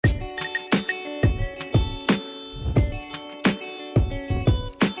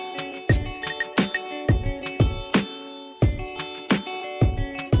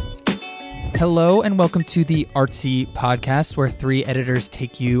Hello and welcome to the Artsy podcast, where three editors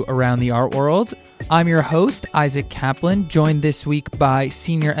take you around the art world. I'm your host, Isaac Kaplan, joined this week by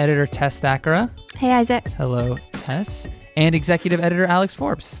senior editor Tess Thakara. Hey, Isaac. Hello, Tess. And executive editor Alex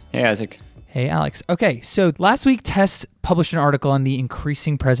Forbes. Hey, Isaac. Hey, Alex. Okay, so last week Tess published an article on the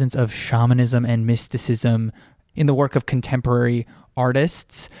increasing presence of shamanism and mysticism in the work of contemporary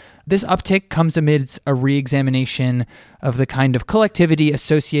artists. This uptick comes amidst a re-examination of the kind of collectivity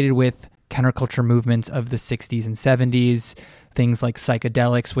associated with counterculture movements of the 60s and 70s, things like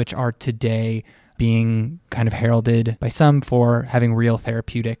psychedelics, which are today being kind of heralded by some for having real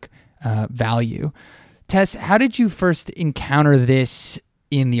therapeutic value. Tess, how did you first encounter this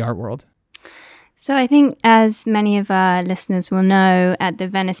in the art world? So I think, as many of our listeners will know, at the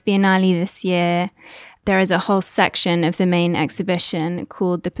Venice Biennale this year, there is a whole section of the main exhibition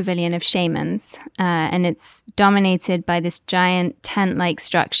called the Pavilion of Shamans, and it's dominated by this giant tent-like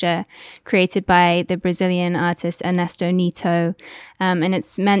structure created by the Brazilian artist Ernesto Nito, and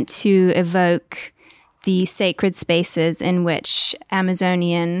it's meant to evoke the sacred spaces in which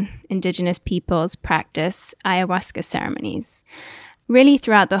Amazonian indigenous peoples practice ayahuasca ceremonies. Really,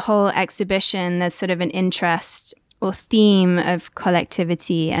 throughout the whole exhibition, there's sort of an interest or theme of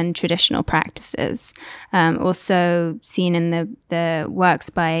collectivity and traditional practices. Also seen in the works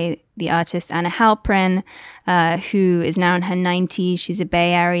by the artist Anna Halprin, who is now in her 90s. She's a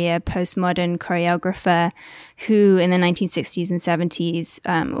Bay Area postmodern choreographer who in the 1960s and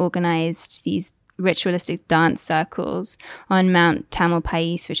 70s organized these ritualistic dance circles on Mount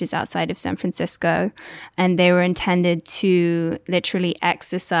Tamalpais, which is outside of San Francisco. And they were intended to literally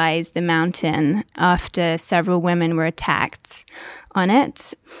exorcise the mountain after several women were attacked on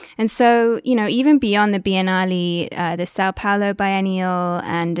it. And so, even beyond the Biennale, the Sao Paulo Biennial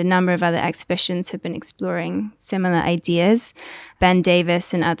and a number of other exhibitions have been exploring similar ideas. Ben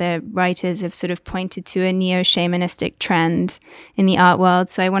Davis and other writers have sort of pointed to a neo-shamanistic trend in the art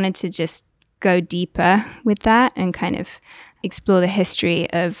world. So I wanted to just go deeper with that and kind of explore the history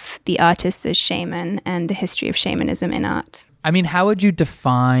of the artist as shaman and the history of shamanism in art. I mean, how would you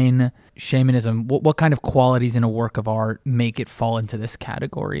define shamanism? What kind of qualities in a work of art make it fall into this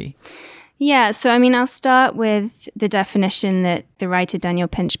category? Yeah, so I'll start with the definition that the writer Daniel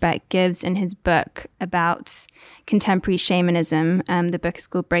Pinchbeck gives in his book about contemporary shamanism. The book is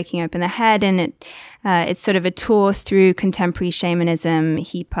called Breaking Open the Head, and it's sort of a tour through contemporary shamanism.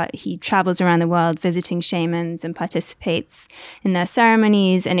 He travels around the world visiting shamans and participates in their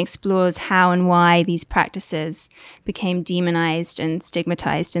ceremonies and explores how and why these practices became demonized and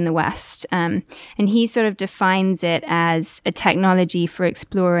stigmatized in the West. And he sort of defines it as a technology for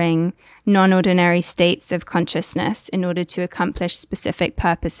exploring non-ordinary states of consciousness in order to accomplish specific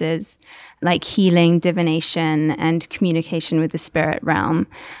purposes like healing, divination, and communication with the spirit realm.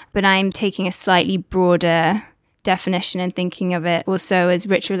 But I'm taking a slightly broader definition and thinking of it also as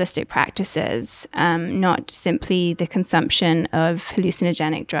ritualistic practices, not simply the consumption of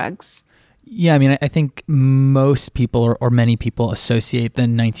hallucinogenic drugs. Yeah, I think most people or many people associate the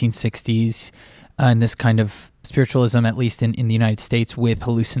 1960s and this kind of spiritualism, at least in the United States, with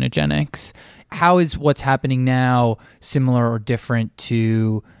hallucinogenics. How is what's happening now similar or different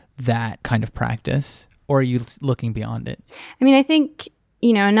to that kind of practice? Or are you looking beyond it? I think,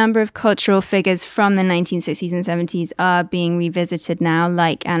 a number of cultural figures from the 1960s and 70s are being revisited now,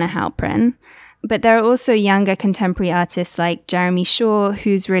 like Anna Halprin. But there are also younger contemporary artists like Jeremy Shaw,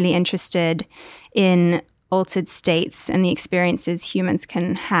 who's really interested in altered states and the experiences humans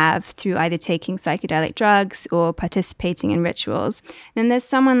can have through either taking psychedelic drugs or participating in rituals. Then there's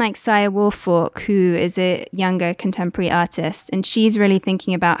someone like Saya Woolfolk, who is a younger contemporary artist, and she's really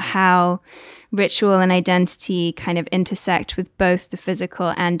thinking about how ritual and identity kind of intersect with both the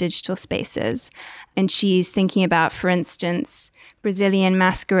physical and digital spaces. And she's thinking about, for instance, Brazilian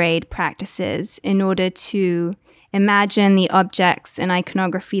masquerade practices in order to imagine the objects and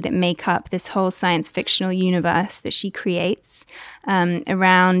iconography that make up this whole science fictional universe that she creates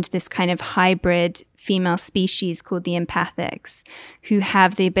around this kind of hybrid female species called the empathics, who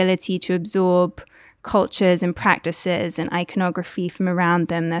have the ability to absorb cultures and practices and iconography from around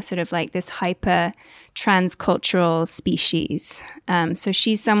them. They're sort of like this hyper transcultural species. So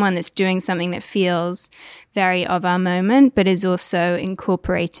she's someone that's doing something that feels very of our moment, but is also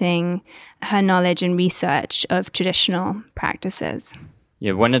incorporating her knowledge and research of traditional practices.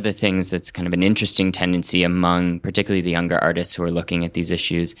 Yeah, one of the things that's kind of an interesting tendency among particularly the younger artists who are looking at these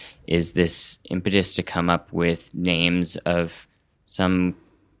issues is this impetus to come up with names of some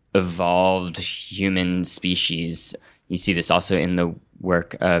evolved human species. You see this also in the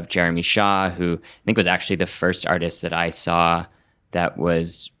work of Jeremy Shaw, who I think was actually the first artist that I saw that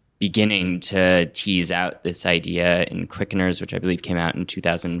was beginning to tease out this idea in Quickeners, which I believe came out in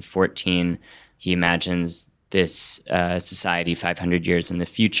 2014. He imagines this society 500 years in the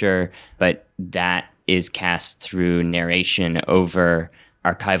future, but that is cast through narration over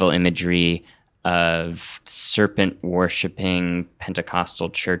archival imagery of serpent-worshipping Pentecostal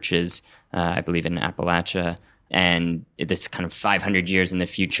churches, I believe in Appalachia, and this kind of 500 years in the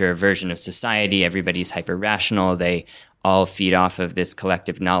future version of society. Everybody's hyper-rational. They all feed off of this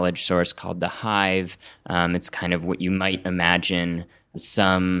collective knowledge source called the hive. It's kind of what you might imagine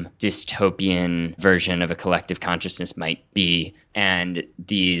some dystopian version of a collective consciousness might be. And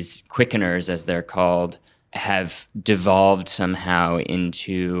these Quickeners, as they're called, have devolved somehow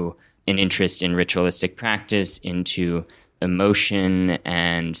into an interest in ritualistic practice, into emotion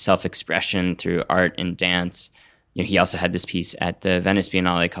and self-expression through art and dance. He also had this piece at the Venice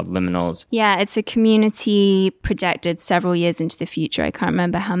Biennale called Liminals. Yeah, it's a community projected several years into the future. I can't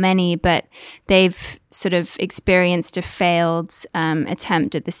remember how many, but they've sort of experienced a failed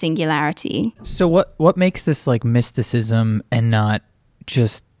attempt at the singularity. So what makes this like mysticism and not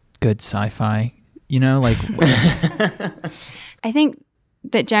just good sci-fi? I think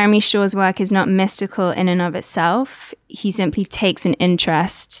that Jeremy Shaw's work is not mystical in and of itself. He simply takes an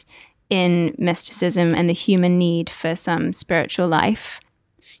interest in mysticism and the human need for some spiritual life.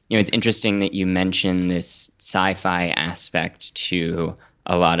 It's interesting that you mention this sci-fi aspect to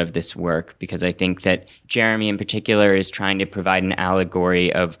a lot of this work, because I think that Jeremy in particular is trying to provide an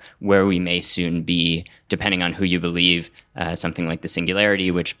allegory of where we may soon be, depending on who you believe. Something like the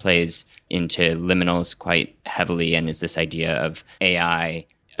singularity, which plays into liminals quite heavily, and is this idea of AI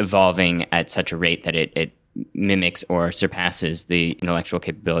evolving at such a rate that it mimics or surpasses the intellectual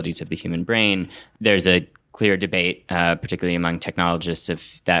capabilities of the human brain. There's a clear debate, particularly among technologists,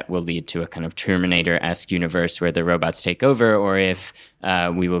 if that will lead to a kind of Terminator-esque universe where the robots take over, or if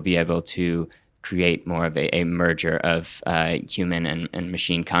we will be able to create more of a merger of human and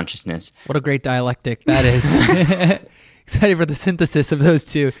machine consciousness. What a great dialectic that is. Excited for the synthesis of those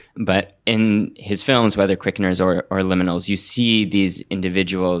two. But in his films, whether Quickeners or Liminals, you see these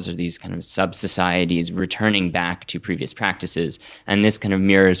individuals or these kind of sub-societies returning back to previous practices. And this kind of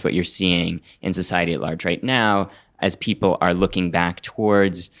mirrors what you're seeing in society at large right now, as people are looking back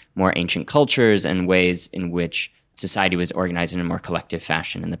towards more ancient cultures and ways in which society was organized in a more collective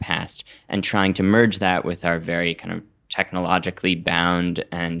fashion in the past, and trying to merge that with our very kind of technologically bound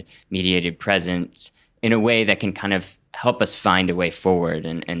and mediated present in a way that can kind of help us find a way forward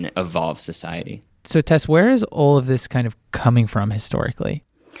and evolve society. So Tess, where is all of this kind of coming from historically?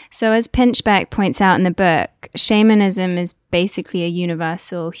 So as Pinchbeck points out in the book, shamanism is basically a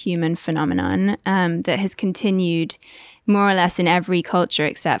universal human phenomenon that has continued more or less in every culture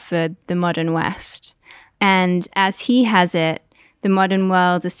except for the modern West. And as he has it, the modern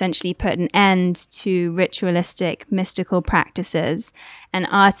world essentially put an end to ritualistic, mystical practices, and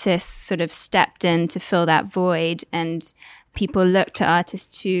artists sort of stepped in to fill that void, and people looked to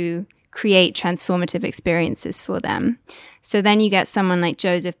artists to create transformative experiences for them. So then you get someone like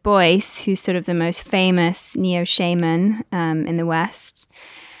Joseph Beuys, who's sort of the most famous neo-shaman in the West.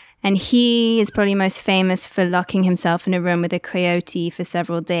 And he is probably most famous for locking himself in a room with a coyote for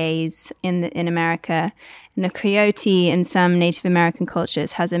several days in America. And the coyote in some Native American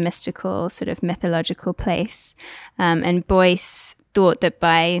cultures has a mystical, sort of mythological place. And Beuys thought that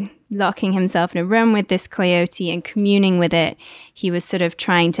by locking himself in a room with this coyote and communing with it, he was sort of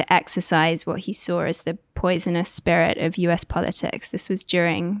trying to exorcise what he saw as the poisonous spirit of US politics. This was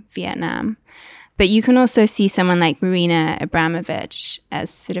during Vietnam. But you can also see someone like Marina Abramovich as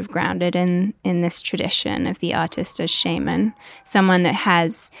sort of grounded in this tradition of the artist as shaman, someone that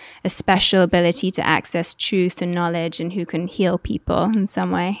has a special ability to access truth and knowledge and who can heal people in some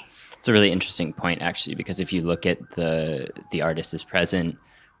way. It's a really interesting point, actually, because if you look at the Artist is Present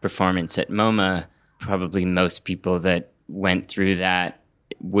performance at MoMA, probably most people that went through that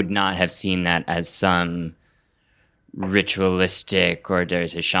would not have seen that as some ritualistic or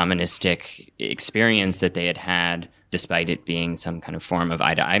there's a shamanistic experience that they had, despite it being some kind of form of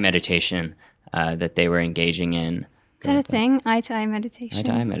eye-to-eye meditation that they were engaging in. Is that a thing? Eye-to-eye meditation?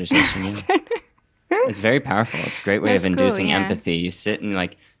 Eye-to-eye meditation, yeah. It's very powerful. It's a great way of inducing empathy. You sit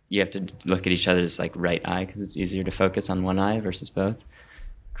and you have to look at each other's right eye because it's easier to focus on one eye versus both.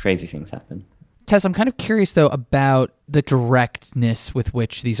 Crazy things happen. Tess, I'm kind of curious though about the directness with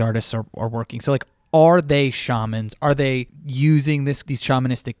which these artists are working. So are they shamans? Are they using these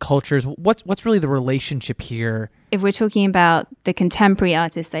shamanistic cultures? What's really the relationship here? If we're talking about the contemporary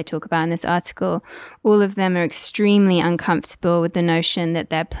artists I talk about in this article, all of them are extremely uncomfortable with the notion that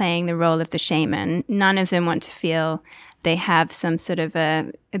they're playing the role of the shaman. None of them want to feel they have some sort of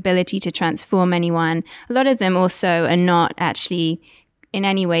a ability to transform anyone. A lot of them also are not actually in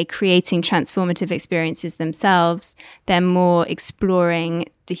any way creating transformative experiences themselves. They're more exploring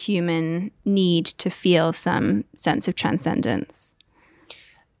the human need to feel some sense of transcendence.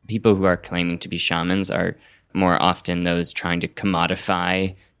 People who are claiming to be shamans are more often those trying to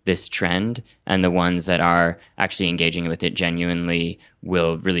commodify this trend, and the ones that are actually engaging with it genuinely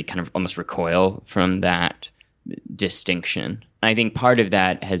will really kind of almost recoil from that distinction. I think part of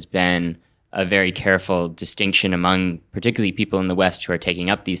that has been a very careful distinction among particularly people in the West who are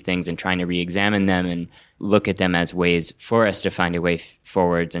taking up these things and trying to re-examine them and look at them as ways for us to find a way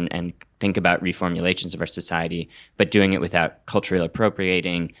forwards and think about reformulations of our society, but doing it without culturally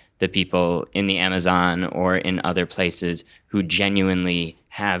appropriating the people in the Amazon or in other places who genuinely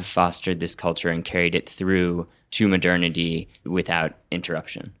have fostered this culture and carried it through to modernity without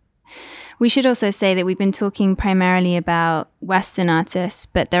interruption. We should also say that we've been talking primarily about Western artists,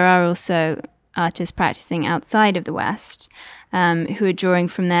 but there are also artists practicing outside of the West who are drawing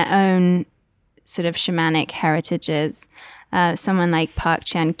from their own sort of shamanic heritages. Someone like Park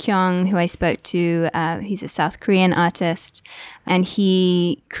Chan-kyung, who I spoke to, he's a South Korean artist, and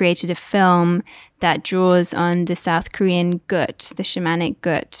he created a film that draws on the South Korean gut, the shamanic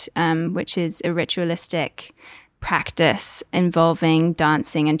gut, which is a ritualistic practice involving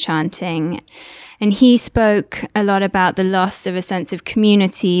dancing and chanting. And he spoke a lot about the loss of a sense of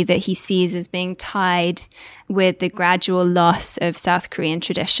community that he sees as being tied with the gradual loss of South Korean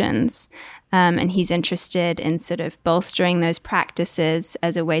traditions. And he's interested in sort of bolstering those practices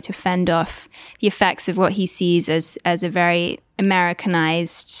as a way to fend off the effects of what he sees as a very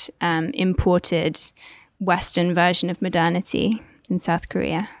Americanized, imported Western version of modernity in South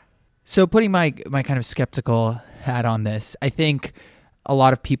Korea. So putting my kind of skeptical hat on this, I think a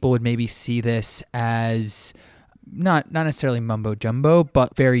lot of people would maybe see this as not necessarily mumbo jumbo,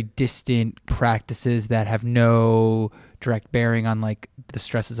 but very distant practices that have no direct bearing on like the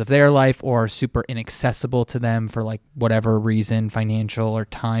stresses of their life or super inaccessible to them for like whatever reason, financial or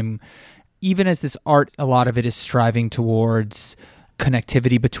time. Even as this art, a lot of it is striving towards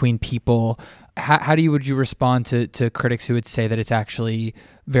connectivity between people. Would you respond to critics who would say that it's actually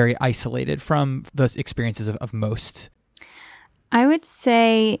very isolated from those experiences of most? I would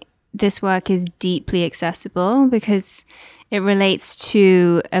say this work is deeply accessible because it relates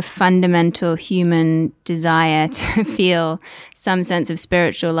to a fundamental human desire to feel some sense of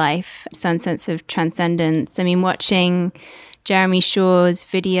spiritual life, some sense of transcendence. I mean, watching Jeremy Shaw's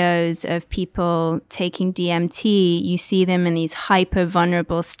videos of people taking DMT, you see them in these hyper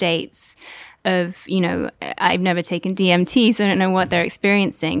vulnerable states of, I've never taken DMT, so I don't know what they're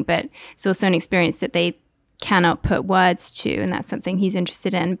experiencing, but it's also an experience that they cannot put words to, and that's something he's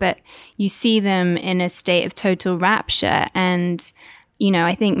interested in. But you see them in a state of total rapture, and,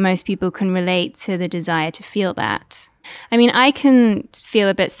 I think most people can relate to the desire to feel that. I mean, I can feel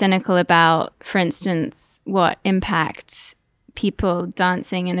a bit cynical about, for instance, what impact people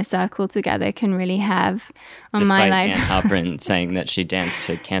dancing in a circle together can really have on my life. Despite Ann Halpern saying that she danced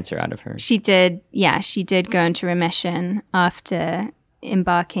to cancer out of her. She did go into remission after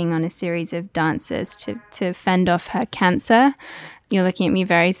embarking on a series of dances to fend off her cancer. You're looking at me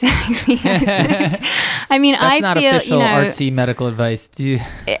very cynically. I mean, That's not official artsy medical advice.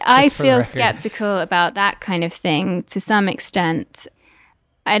 I feel skeptical about that kind of thing to some extent.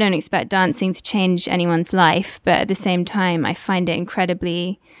 I don't expect dancing to change anyone's life, but at the same time, I find it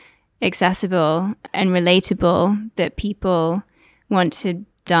incredibly accessible and relatable that people want to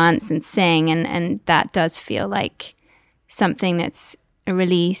dance and sing, and that does feel like something that's a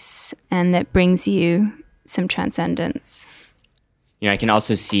release and that brings you some transcendence. I can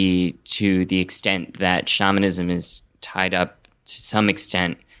also see, to the extent that shamanism is tied up to some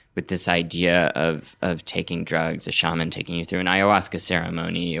extent with this idea of taking drugs, a shaman taking you through an ayahuasca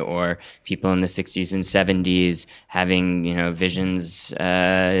ceremony, or people in the 60s and 70s having, visions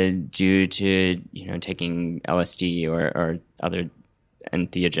due to, taking LSD or other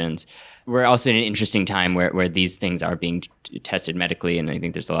entheogens. We're also in an interesting time where these things are being tested medically, and I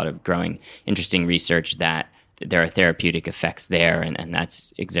think there's a lot of growing interesting research that there are therapeutic effects there, and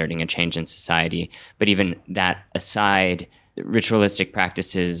that's exerting a change in society. But even that aside, ritualistic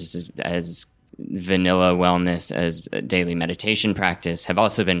practices as vanilla wellness, as daily meditation practice, have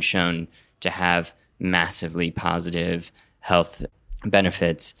also been shown to have massively positive health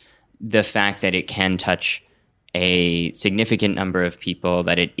benefits. The fact that it can touch a significant number of people,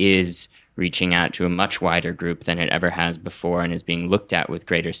 that it is reaching out to a much wider group than it ever has before and is being looked at with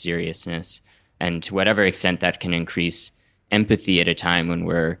greater seriousness, and to whatever extent that can increase empathy at a time when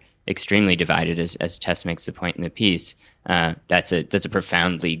we're extremely divided, as Tess makes the point in the piece, that's a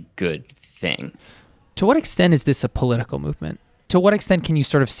profoundly good thing. To what extent is this a political movement? To what extent can you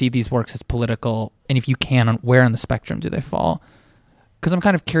sort of see these works as political? And if you can, where on the spectrum do they fall? Because I'm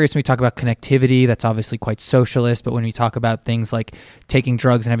kind of curious when we talk about connectivity, that's obviously quite socialist, but when we talk about things like taking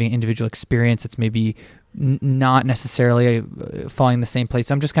drugs and having an individual experience, it's maybe not necessarily falling in the same place.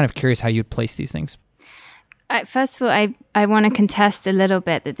 So I'm just kind of curious how you'd place these things. First of all, I want to contest a little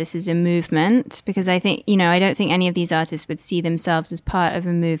bit that this is a movement, because I think, I don't think any of these artists would see themselves as part of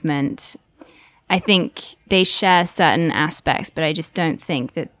a movement. I think they share certain aspects, but I just don't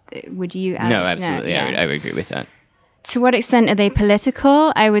think that, would you? Alex? No, absolutely. No, yeah. I would agree with that. To what extent are they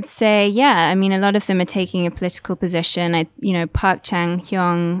political? I would say, yeah. I mean, a lot of them are taking a political position. Park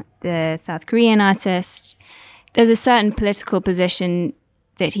Chan-hyung, the South Korean artist, there's a certain political position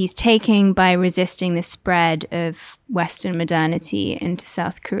that he's taking by resisting the spread of Western modernity into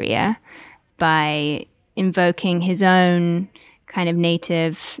South Korea, by invoking his own kind of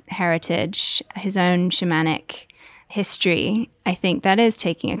native heritage, his own shamanic history. I think that is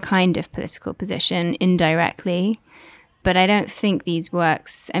taking a kind of political position indirectly. But I don't think these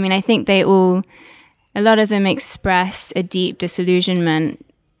works, I think a lot of them express a deep disillusionment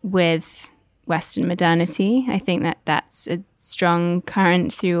with Western modernity. I think that that's a strong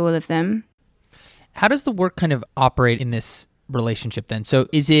current through all of them. How does the work kind of operate in this relationship then? So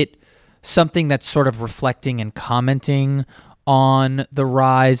is it something that's sort of reflecting and commenting on the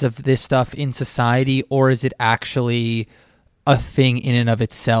rise of this stuff in society, or is it actually a thing in and of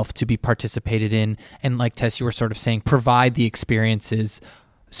itself to be participated in, and like Tess, you were sort of saying, provide the experiences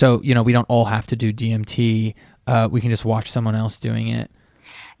so we don't all have to do DMT, we can just watch someone else doing it?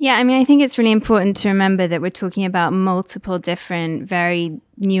 Yeah, I think it's really important to remember that we're talking about multiple different, very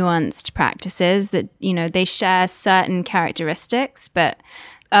nuanced practices that, they share certain characteristics, but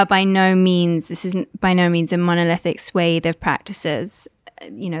this isn't by no means a monolithic swathe of practices.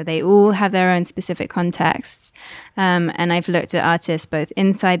 They all have their own specific contexts. And I've looked at artists both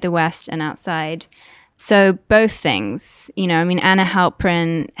inside the West and outside. So both things, Anna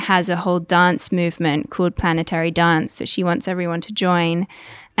Halprin has a whole dance movement called Planetary Dance that she wants everyone to join.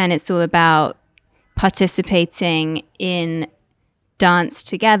 And it's all about participating in dance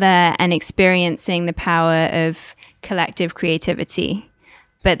together and experiencing the power of collective creativity.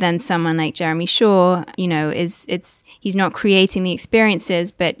 But then someone like Jeremy Shaw, he's not creating the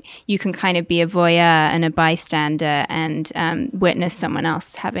experiences, but you can kind of be a voyeur and a bystander and witness someone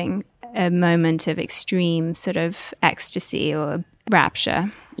else having a moment of extreme sort of ecstasy or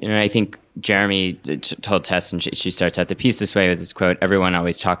rapture. I think Jeremy told Tess, and she starts out the piece this way with this quote: "Everyone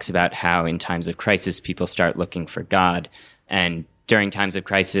always talks about how in times of crisis people start looking for God. And during times of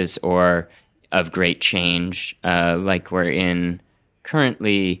crisis or of great change, like we're in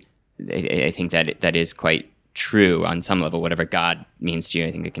currently, I think that is quite true on some level. Whatever God means to you,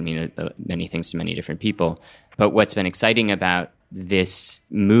 I think it can mean many things to many different people. But what's been exciting about this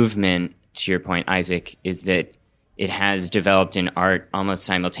movement, to your point, Isaac, is that it has developed in art almost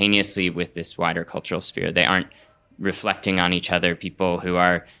simultaneously with this wider cultural sphere. They aren't reflecting on each other. People who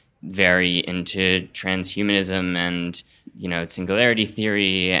are very into transhumanism and, singularity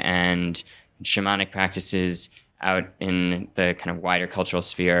theory and shamanic practices out in the kind of wider cultural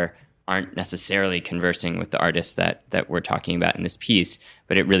sphere aren't necessarily conversing with the artists that we're talking about in this piece,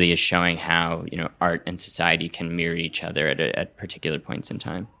 but it really is showing how, art and society can mirror each other at particular points in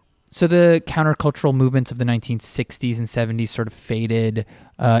time. So the countercultural movements of the 1960s and 70s sort of faded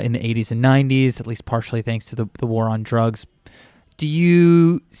in the 80s and 90s, at least partially thanks to the war on drugs. Do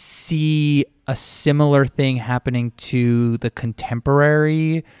you see a similar thing happening to the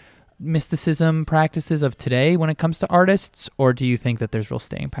contemporary mysticism practices of today when it comes to artists, or do you think that there's real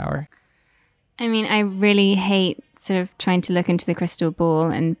staying power? I really hate sort of trying to look into the crystal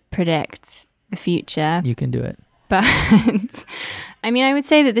ball and predict the future. You can do it. But I would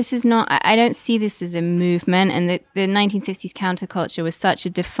say that this is not, I don't see this as a movement, and the 1960s counterculture was such a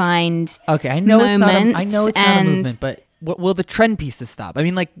defined Okay, I know moment, it's not a movement, but will the trend pieces stop?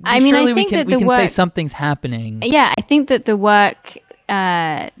 Surely we can say something's happening. Yeah, I think that the work,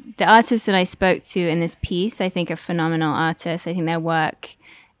 the artists that I spoke to in this piece, I think are phenomenal artists. I think their work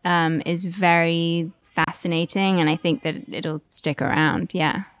is very fascinating, and I think that it'll stick around,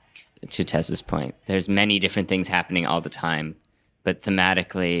 yeah. To Tess's point, there's many different things happening all the time, but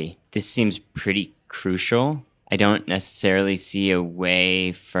thematically, this seems pretty crucial. I don't necessarily see a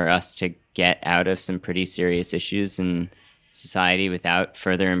way for us to get out of some pretty serious issues in society without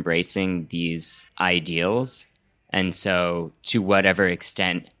further embracing these ideals. And so to whatever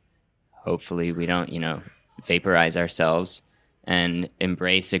extent, hopefully we don't, vaporize ourselves and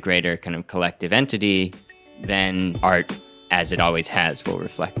embrace a greater kind of collective entity, then art, as it always has, will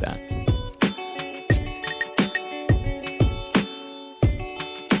reflect that.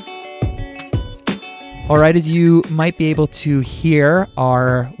 All right, as you might be able to hear,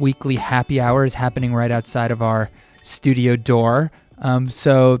 our weekly happy hour is happening right outside of our studio door.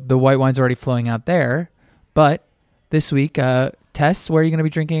 So the white wine's already flowing out there. But this week, Tess, where are you going to be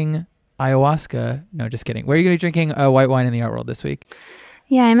drinking ayahuasca? No, just kidding. Where are you going to be drinking white wine in the art world this week?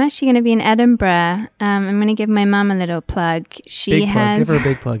 Yeah, I'm actually going to be in Edinburgh. I'm going to give my mum a little plug. Give her a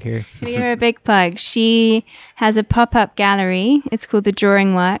big plug here. Give her a big plug. She has a pop-up gallery. It's called The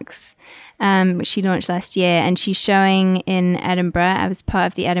Drawing Works, which she launched last year, and she's showing in Edinburgh. I was part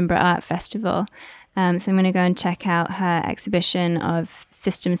of the Edinburgh Art Festival. So I'm going to go and check out her exhibition of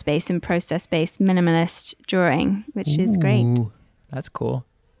systems-based and process-based minimalist drawing, which is great. That's cool.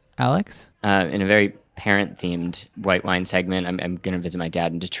 Alex? In a very parent-themed white wine segment, I'm going to visit my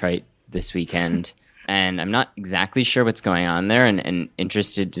dad in Detroit this weekend, and I'm not exactly sure what's going on there, and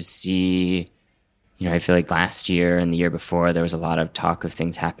interested to see. I feel like last year and the year before, there was a lot of talk of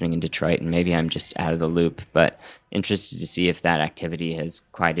things happening in Detroit, and maybe I'm just out of the loop, but interested to see if that activity has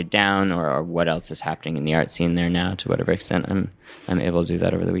quieted down or what else is happening in the art scene there now, to whatever extent I'm able to do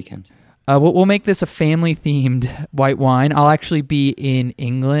that over the weekend. We'll make this a family-themed white wine. I'll actually be in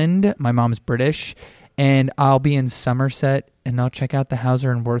England. My mom's British, and I'll be in Somerset, and I'll check out the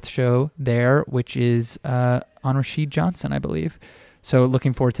Hauser and Wirth show there, which is on Rashid Johnson, I believe. So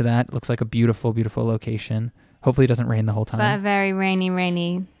looking forward to that. Looks like a beautiful, beautiful location. Hopefully it doesn't rain the whole time. But a very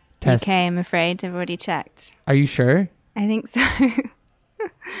rainy Tess, UK, I'm afraid. I've already checked. Are you sure? I think so.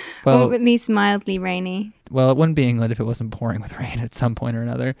 Well, or at least mildly rainy. Well, it wouldn't be England if it wasn't pouring with rain at some point or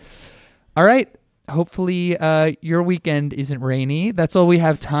another. All right. Hopefully your weekend isn't rainy. That's all we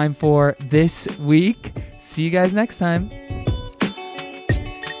have time for this week. See you guys next time.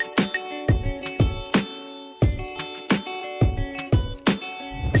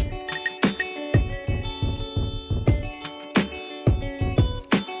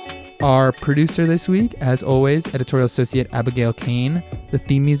 Our producer this week, as always, editorial associate Abigail Kane. The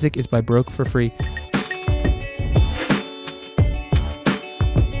theme music is by Broke for Free.